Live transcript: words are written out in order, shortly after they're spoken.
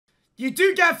You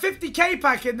do get a 50k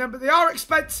pack in them, but they are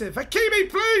expensive. Hakimi,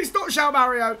 please, not João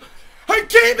Mario.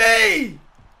 Hakimi!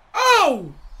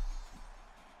 Oh!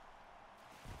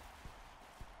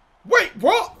 Wait,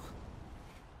 what?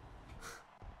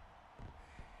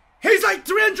 He's like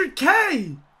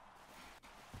 300k!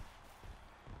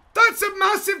 That's a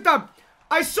massive dump.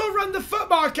 I saw Run the Foot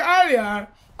Market earlier,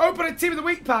 open a Team of the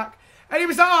Week pack, and he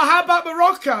was like, oh, how about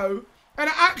Morocco? And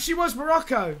it actually was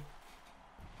Morocco.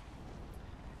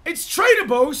 It's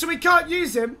tradable, so we can't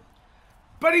use him.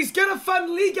 But he's going to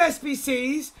fund League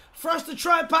SBCs for us to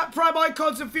try and pack Prime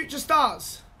Icons and Future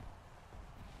Stars.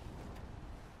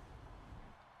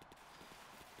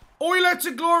 Euler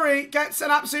to Glory gets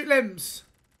an absolute limbs.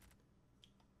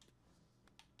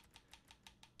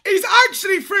 He's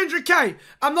actually 300k.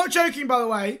 I'm not joking, by the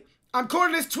way. I'm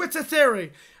calling this Twitter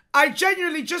theory. I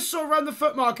genuinely just saw Run the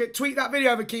Foot Market tweet that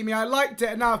video of Hakimi. I liked it,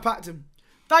 and now I've packed him.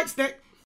 Thanks, Nick.